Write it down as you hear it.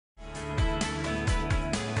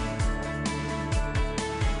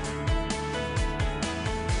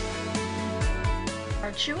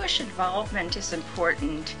Our Jewish involvement is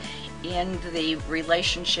important in the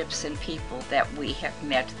relationships and people that we have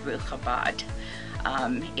met through Chabad.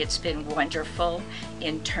 It's been wonderful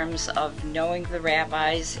in terms of knowing the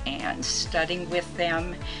rabbis and studying with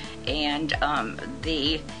them, and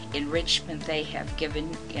the enrichment they have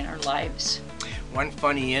given in our lives. One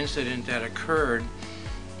funny incident that occurred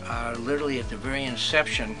literally at the very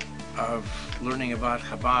inception of learning about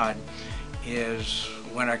Chabad is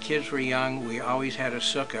when our kids were young, we always had a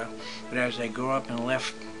sukkah, but as they grew up and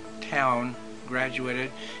left town,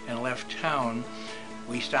 graduated and left town,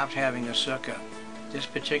 we stopped having a sukkah. This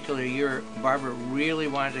particular year, Barbara really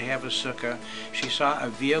wanted to have a sukkah. She saw a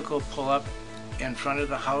vehicle pull up in front of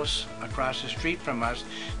the house across the street from us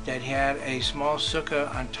that had a small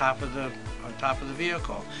sukkah on top of the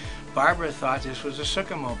vehicle. Barbara thought this was a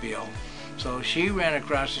sukkah-mobile. So she ran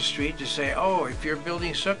across the street to say, "Oh, if you're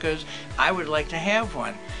building sukkahs, I would like to have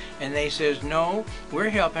one." And they says, "No, we're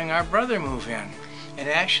helping our brother move in." And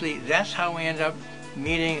actually, that's how we end up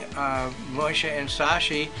meeting Moshe and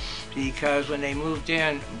Sashi, because when they moved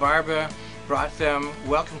in, Barbara brought them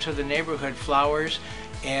welcome to the neighborhood flowers,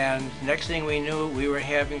 and next thing we knew, we were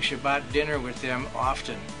having Shabbat dinner with them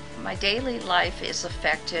often. My daily life is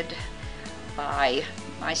affected by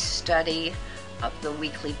my study of the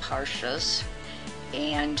weekly parshas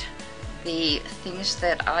and the things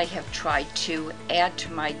that I have tried to add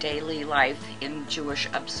to my daily life in Jewish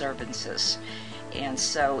observances. And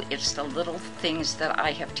so it's the little things that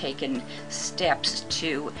I have taken steps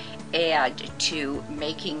to add to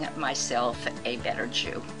making myself a better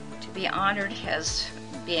Jew. To be honored has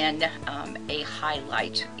been a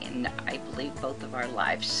highlight in, I believe, both of our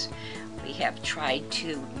lives. We have tried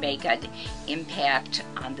to make an impact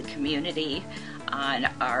on the community, on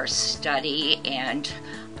our study and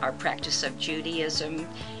our practice of Judaism,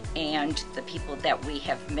 and the people that we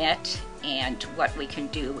have met, and what we can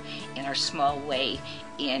do in our small way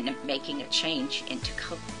in making a change into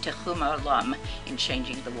Tikkun Olam, in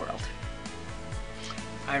changing the world.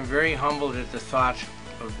 I'm very humbled at the thought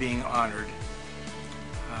of being honored.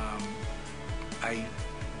 I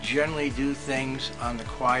generally do things on the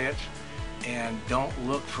quiet and don't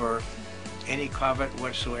look for any covet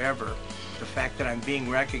whatsoever. The fact that I'm being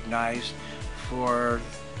recognized for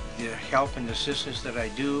the help and assistance that I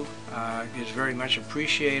do is very much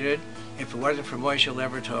appreciated. If it wasn't for Moshe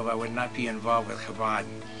Levertov, I would not be involved with Chabad.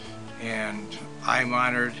 And I'm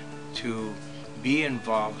honored to be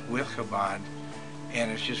involved with Chabad, and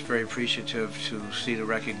it's just very appreciative to see the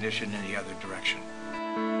recognition in the other direction.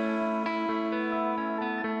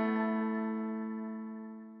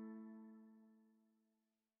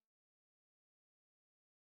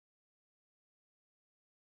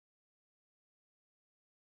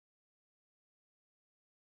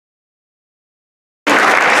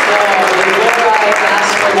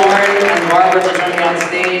 Loren and Barbara to join me on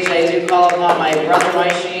stage. I do call upon my brother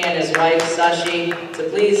Maishi and his wife Sashi to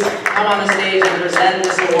please come on the stage and present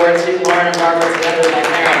this award to Loren and Barbara together with my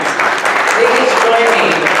parents. Please join me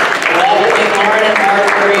in welcoming Loren and Barbara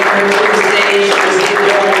Greenberg to the stage to receive the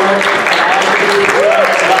award, and I want you to please join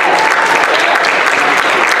as well.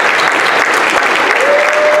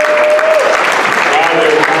 While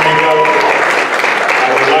they're coming up, I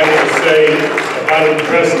would like to say about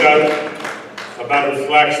Prescott, about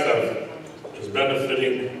Flagstaff is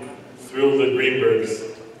benefiting through the Greenbergs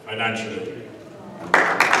financially.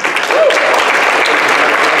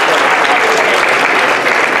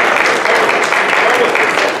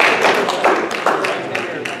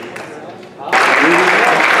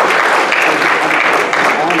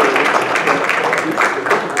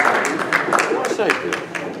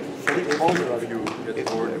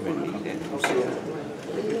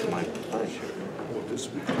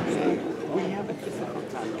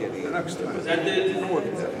 Presented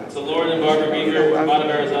to Loren and Barbara Greenberg, Chabad of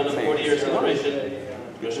Arizona 40-year celebration,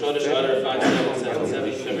 Rosh Chodesh Adar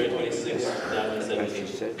 5777, February 26,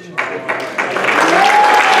 2017.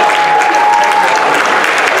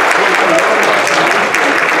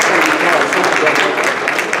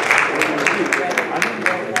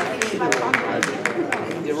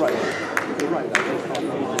 You're right.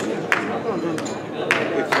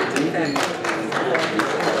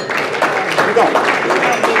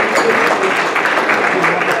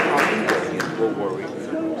 We'll worry.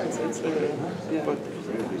 But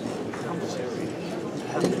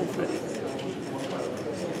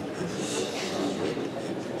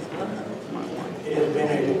it has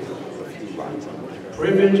been a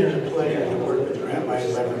privilege and a pleasure to work with Rabbi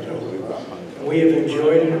Levertov. We have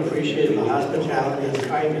enjoyed and appreciated the hospitality and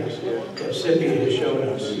kindness that Sippy has shown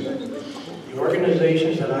us. The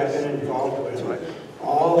organizations that I've been involved with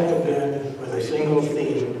All have been with a single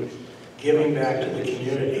theme, giving back to the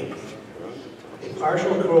community. A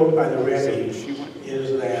partial quote by the Rebbe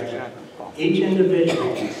is that each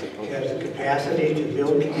individual has the capacity to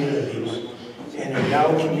build communities and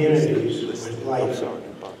endow communities with life.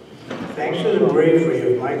 Thanks to the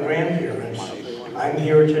bravery of my grandparents, I'm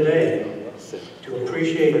here today to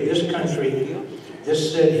appreciate this country,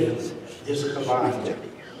 this city, this Chabad.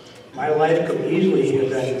 My life could easily have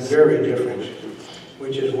been very different,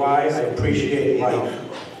 which is why I appreciate life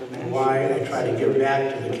and why I try to give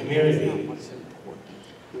back to the community.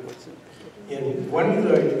 In one of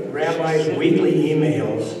the rabbi's weekly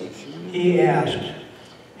emails, he asked,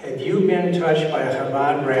 "Have you been touched by a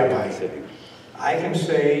Chabad rabbi?" I can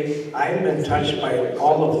say I've been touched by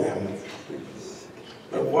all of them.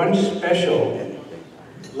 But one special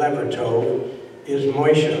Levertov is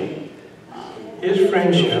Moshe. His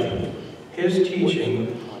friendship, his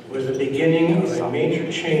teaching, was the beginning of a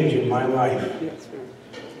major change in my life.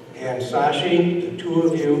 And Sashi, the two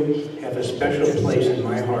of you have a special place in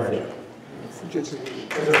my heart. As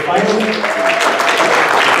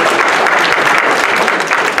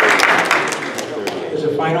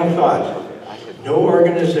a final thought, no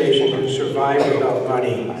organization can survive without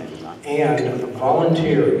money and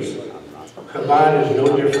volunteers. Chabad is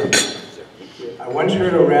no different. I once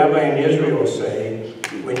heard a rabbi in Israel say,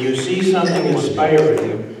 when you see something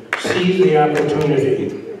inspiring, seize the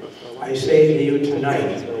opportunity. I say to you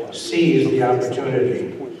tonight, seize the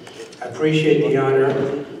opportunity. I appreciate the honor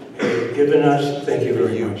you've given us. Thank you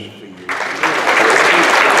very much.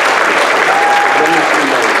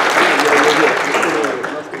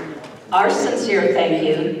 Our sincere thank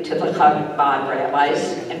you to the Chabad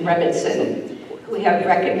rabbis and Rebbitzin who have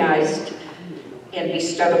recognized and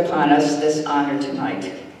bestowed upon us this honor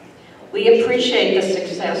tonight. We appreciate the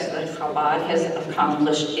success that Chabad has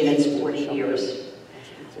accomplished in its 40 years.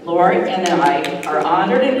 Loren and I are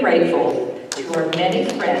honored and grateful to our many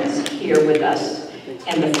friends here with us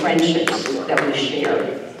and the friendships that we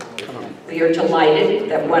share. We are delighted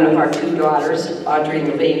that one of our two daughters, Audrey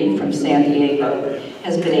Levine from San Diego,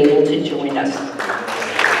 has been able to join us.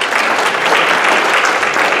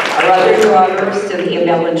 Our other daughter, Cynthia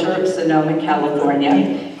Bellinger of Sonoma, California,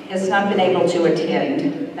 has not been able to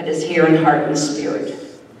attend, but is here in heart and spirit.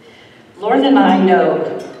 Loren and I know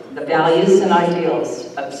the values and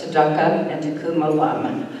ideals of tzedakah and tikkun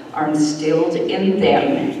olam are instilled in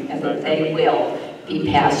them and that they will be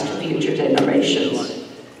passed to future generations.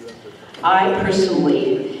 I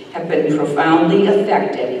personally have been profoundly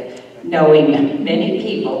affected knowing many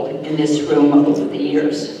people in this room over the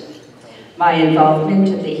years. My involvement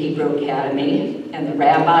in the Hebrew Academy and the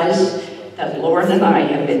rabbis that Loren and I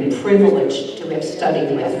have been privileged to have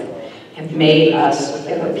studied with have made us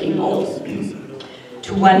better people.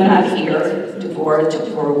 To one not here, Devorah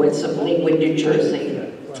Toporowitz of Lakewood, New Jersey,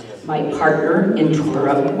 my partner in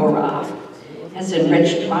Torah, Morah, has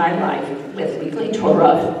enriched my life with weekly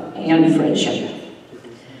Torah and friendship.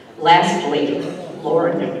 Lastly,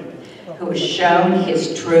 Loren, who has shown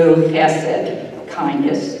his true chesed,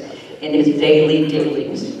 kindness, in his daily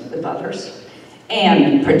dealings with others,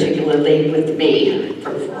 and particularly with me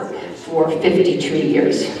for 52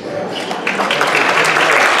 years.